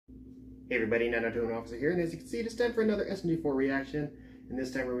Hey everybody, 902 Officer here, and as you can see, it is time for another SMG4 reaction, and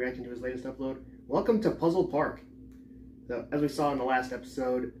this time we're reacting to his latest upload. Welcome to Puzzle Park. So, as we saw in the last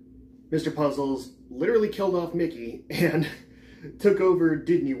episode, Mr. Puzzles literally killed off Mickey and took over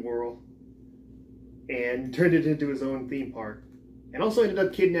Disney World and turned it into his own theme park, and also ended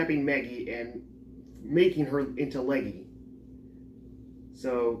up kidnapping Maggie and making her into Leggy.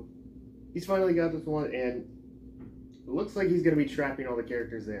 So, he's finally got this one, and it looks like he's going to be trapping all the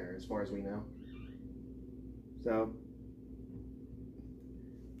characters there, as far as we know. So,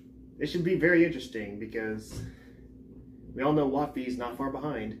 it should be very interesting, because we all know Wattfie's not far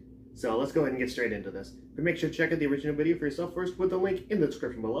behind. So let's go ahead and get straight into this. But make sure to check out the original video for yourself first with the link in the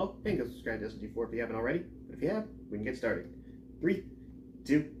description below. And go subscribe to SMG4 if you haven't already. But if you have, we can get started. 3,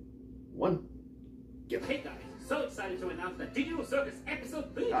 2, 1, go. Hey guys, so excited to announce the Digital Circus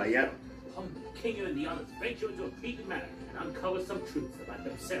episode 3. Yep. Humble King and the others venture into a beaten manor and uncover some truths about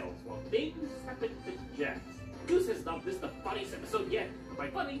themselves while things happen to Jax. Goose has not missed the funniest episode yet, and by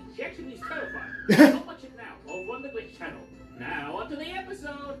funny, she actually means terrifying. Don't watch it now, over on the Glitch channel. Now, onto the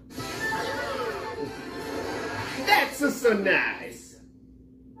episode! That's so nice!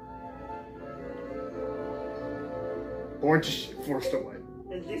 Orange forced away.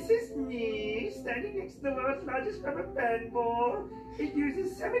 And this is me, standing next to the world's largest rubber band ball. It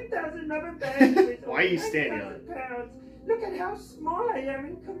uses 7,000 rubber bands with Why are you standing on it? pounds. Look at how small I am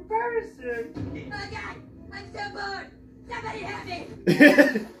in comparison. Oh God, I'm so bored. Somebody help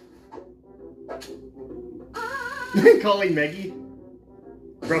me. Calling Maggie?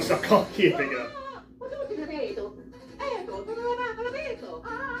 Bro, stop calling. Can't pick it up.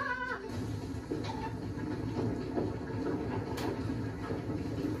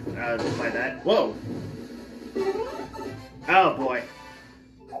 Like that. Whoa! Oh boy.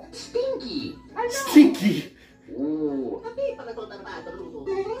 Stinky. Stinky! Ooh.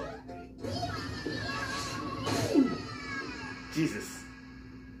 Jesus.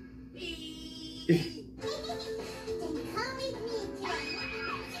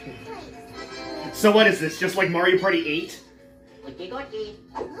 So what is this? Just like Mario Party 8?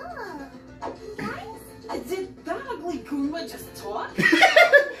 Did that ugly Goomba just talk?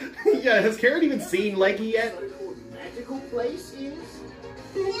 Yeah, has Karen even seen Leggy yet? Magical place is?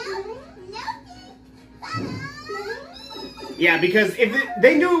 Yeah, because if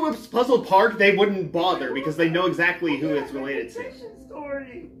they knew it was Puzzle Park, they wouldn't bother because they know exactly who it's related to.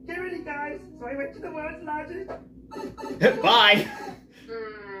 Story. Get ready, guys. So I went to the world's largest. Bye.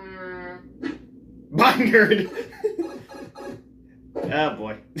 Bye, nerd. Oh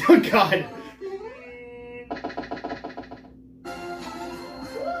boy. Oh god.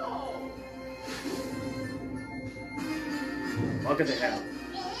 Welcome to hell.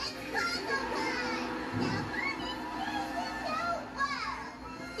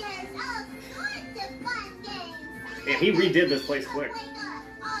 Yeah, he redid this place quick.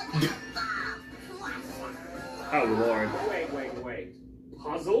 Oh lord. Wait.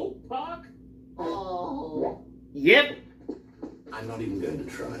 Puzzle Park? Oh. Yep. I'm not even going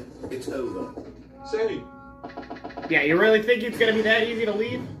to try. It's over. Say. Yeah, you really think it's gonna be that easy to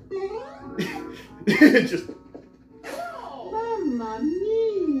leave? Just Mamma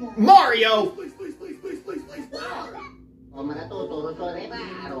mia. Mario! Please.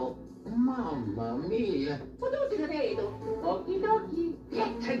 Mamma mia. Okie dokie.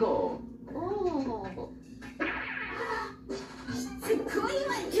 Let's go. Oh.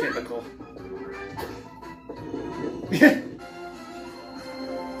 Typical.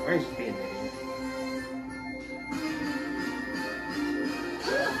 Why is she being an idiot?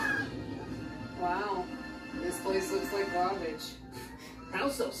 Wow. This place looks like garbage. How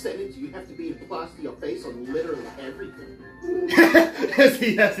self-centered do you have to be to plaster your face on literally everything?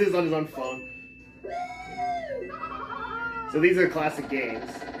 He has his on his own phone. So these are classic games.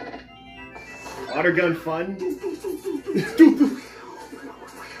 Water gun fun.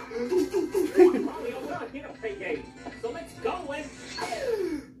 So let's go and...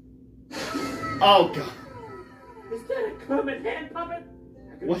 Oh god. Is that a Kermit hand puppet?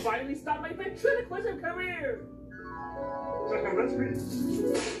 I can What? finally start my ventriloquism career!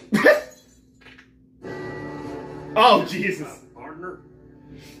 Oh Jesus. Partner.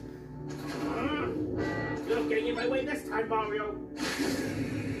 You're not getting in my way this time, Mario.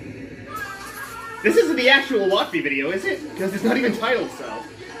 This isn't the actual Wattfie video, is it? Because it's not even titled so.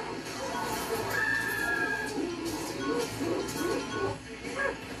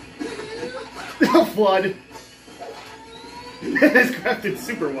 Oh, flood. This crafted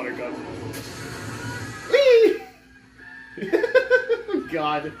super water gun. Whee! Oh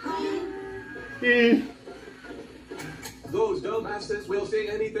god. Those dumbasses will see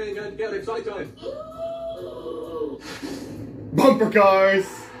anything and get excited. Bumper cars!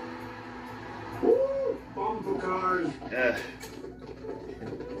 Woo! Bumper cars.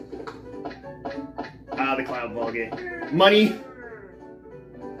 The cloud ball game. Money!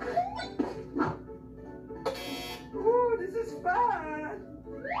 Ooh, this is fun.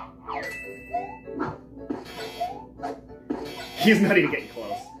 He's not even getting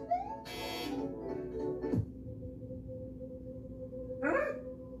close.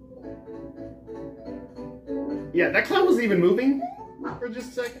 Yeah, that cloud wasn't even moving for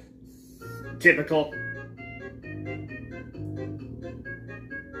just a second. Typical.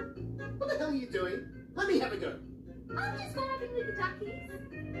 What the hell are you doing? Let me have a go. I'm just vibing with the duckies.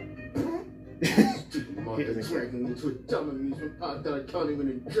 Mike is dragging me into a dumb amusement park that I can't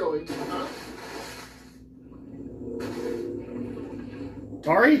even enjoy.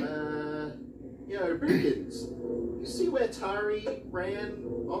 Tari? Yo, Brickens. You see where Tari ran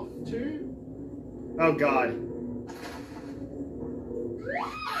off to? Oh god.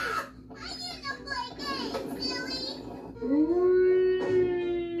 I need to play games, silly.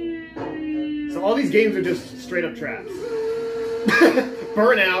 So all these games are just straight up traps.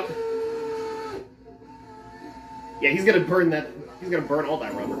 Burnout. Yeah, he's gonna burn that. He's gonna burn all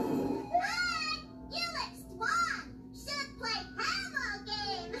that rubber. You look smart. Should play hammer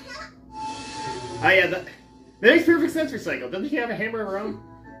game. Oh yeah, that makes perfect sense for Psycho. Doesn't she have a hammer of her own?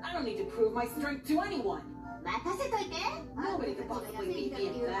 I don't need to prove my strength to anyone. Nobody could possibly beat me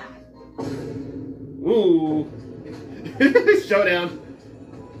in that. Ooh. Showdown.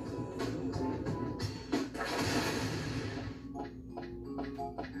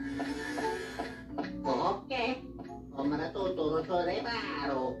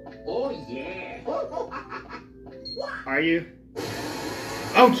 Oh yeah. Are you?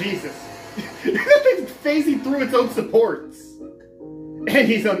 Oh Jesus. That thing's phasing through its own supports. And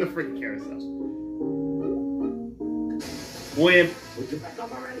he's on the freaking carousel. Wimp. Would you back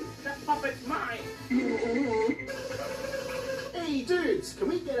up already? That puppet's mine! Hey dudes, can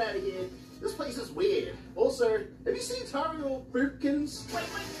we get out of here? This place is weird. Also, have you seen Tari or Brickens? Wait,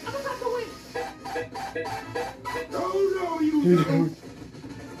 I'm about to win! Oh no, you don't.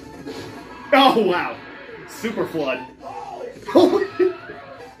 Oh wow. Super flood.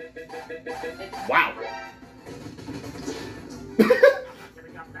 Wow.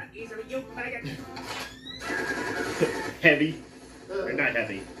 Giving up that easily, you maggot! Heavy. Or not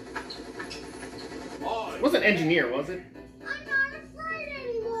heavy. It wasn't engineer, was it? I'm not afraid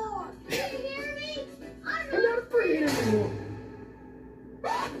anymore. Can you hear me? I'm not afraid anymore.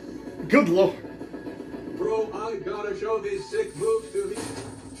 Good lord. Bro, I gotta show these sick moves to these.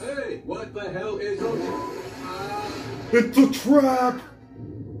 Hey, what the hell is those? It's a trap!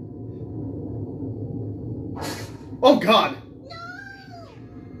 Oh god!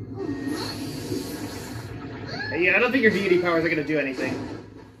 Yeah, I don't think your deity powers are gonna do anything.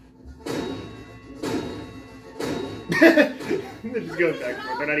 They're just going back and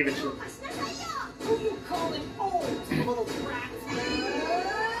forth. They're not even sure. Who you calling old, little brat?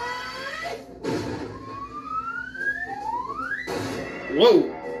 Whoa!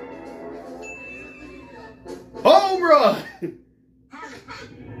 Home run!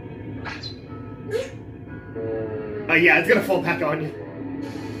 Yeah, it's gonna fall back on you.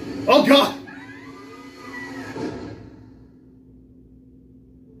 Oh god!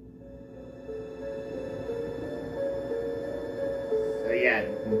 Yeah,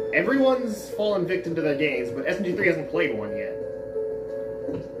 everyone's fallen victim to their games, but SMG3 hasn't played one yet.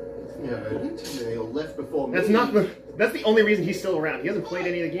 No, they all left before me. That's not the. That's the only reason he's still around. He hasn't played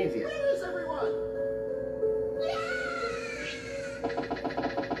any of the games yet. Where is everyone?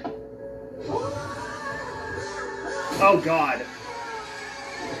 Oh god.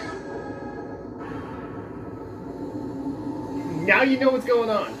 Now you know what's going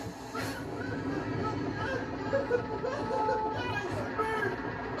on.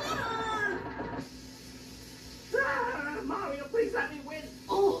 Mario, please let me win!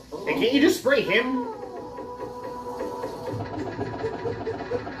 Hey, can't you just spray him?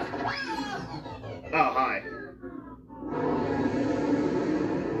 Oh, hi.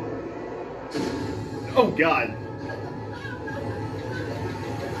 Oh, God.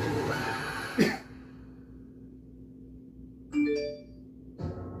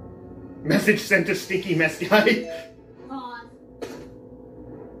 Message sent to Stinky Mess Guy.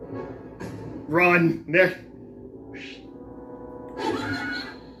 Run. There.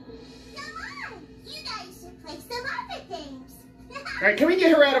 Alright, can we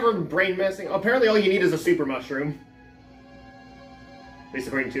get her out of her brain messing? Apparently all you need is a super mushroom. At least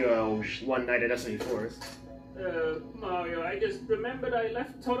according to One Night at SMG4's. Mario, I just remembered I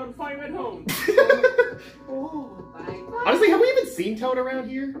left Toad on fire at home. Oh, bye-bye. Honestly, have we even seen Toad around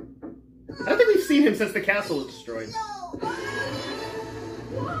here? I don't think we've seen him since the castle was destroyed.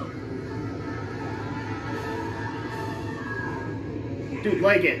 Dude,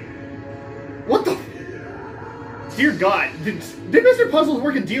 like it. What the? Dear God, did Mr. Puzzles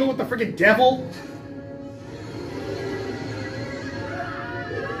work a deal with the freaking devil?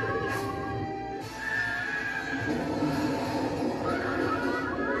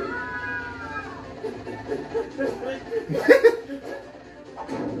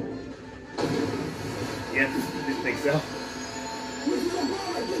 Yeah, didn't think so.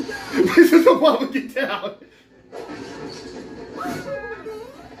 This is the one we get down.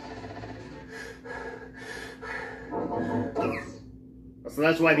 So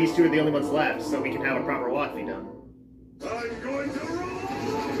that's why these two are the only ones left, so we can have a proper walkthrough done. I'm going to roll!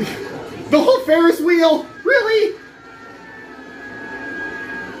 The whole Ferris wheel? Really?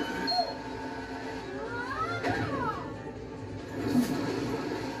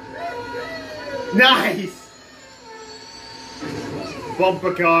 Nice!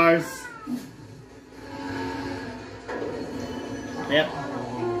 Bumper cars. Yep.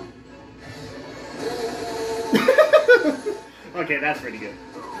 Okay, that's pretty good.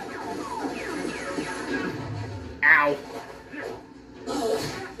 Ow.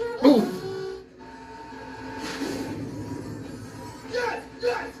 Ooh. Yes!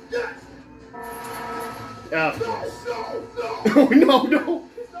 Yes! Yes! Oh, No! oh no, no.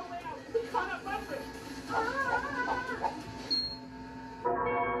 There's no way out. We caught up bumper.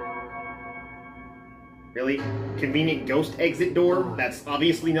 Really? Convenient ghost exit door? That's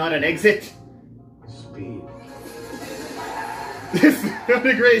obviously not an exit. Speed. This is not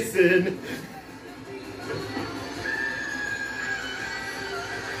a Grayson.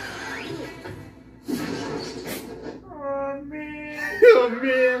 Oh, man! Oh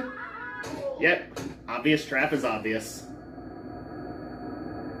man. Yep. Obvious trap is obvious.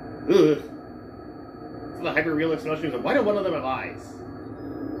 Ugh. So the hyper-realistic snowshoes, and why do one of them have eyes?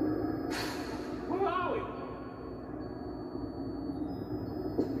 Where are we?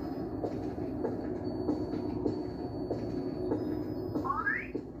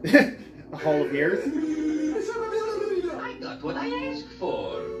 A hall of mirrors? I got what I asked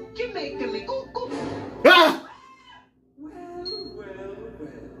for. You make me cuckoo. Ah! Well.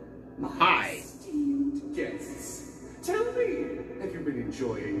 My Hi. esteemed guests, tell me, have you been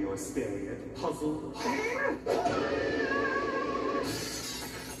enjoying your stay at Puzzle Park?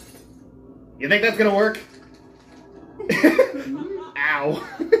 You think that's gonna work? Ow.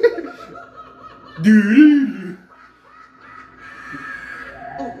 Doo-doo-doo.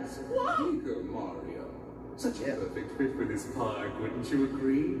 Oh, Speaker Mario. Such a perfect fit for this park, wouldn't you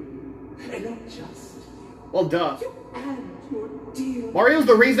agree? And not just Well, duh. you and your dear Mario's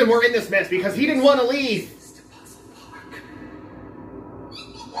the reason we're in this mess, because he didn't want to leave. to Puzzle Park.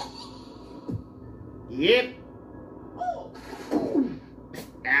 Yep. Oh,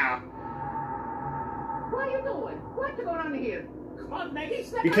 Ow. what are you doing? What's going on here? Come on, Maggie,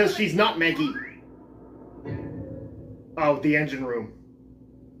 step Because out. she's not Maggie. Oh, the engine room.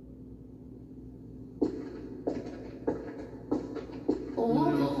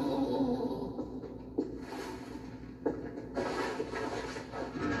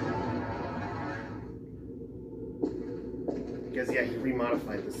 Because, yeah, he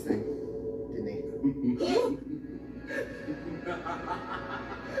remodified this thing, didn't he?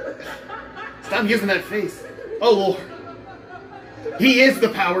 Stop using that face. Oh, Lord. He is the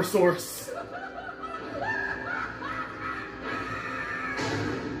power source.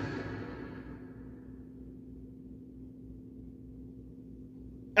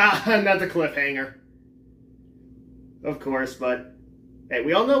 Ah, not the cliffhanger. Of course, but hey,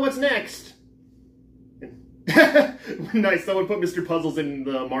 we all know what's next. Nice, someone put Mr. Puzzles in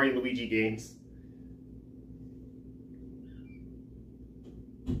the Mario and Luigi games.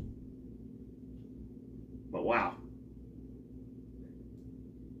 But wow.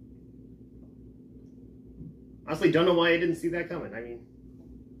 Honestly, don't know why I didn't see that coming. I mean,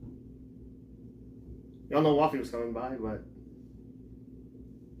 y'all know Waffy was coming by, but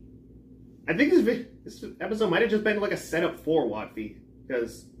I think this episode might have just been like a setup for Waffy,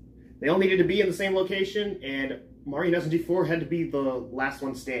 because they all needed to be in the same location, and Mario and SMG4 had to be the last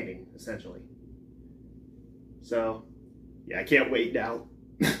one standing, essentially. So, yeah, I can't wait now.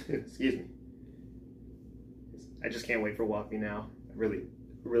 Excuse me. I just can't wait for Waffy now. I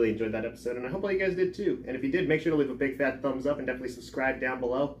really enjoyed that episode, and I hope all you guys did too. And if you did, make sure to leave a big fat thumbs up and definitely subscribe down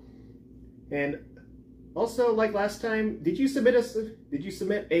below. And also, like last time, did you submit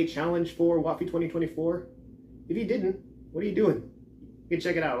a challenge for Waffy 2024? If you didn't, what are you doing? You can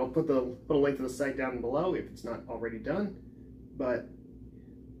check it out. I'll put a link to the site down below if it's not already done. But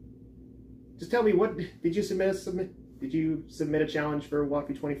just tell me, what did you submit a challenge for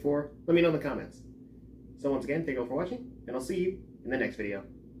Walkthrough 24? Let me know in the comments. So once again, thank you all for watching, and I'll see you in the next video.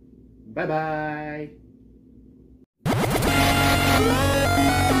 Bye bye.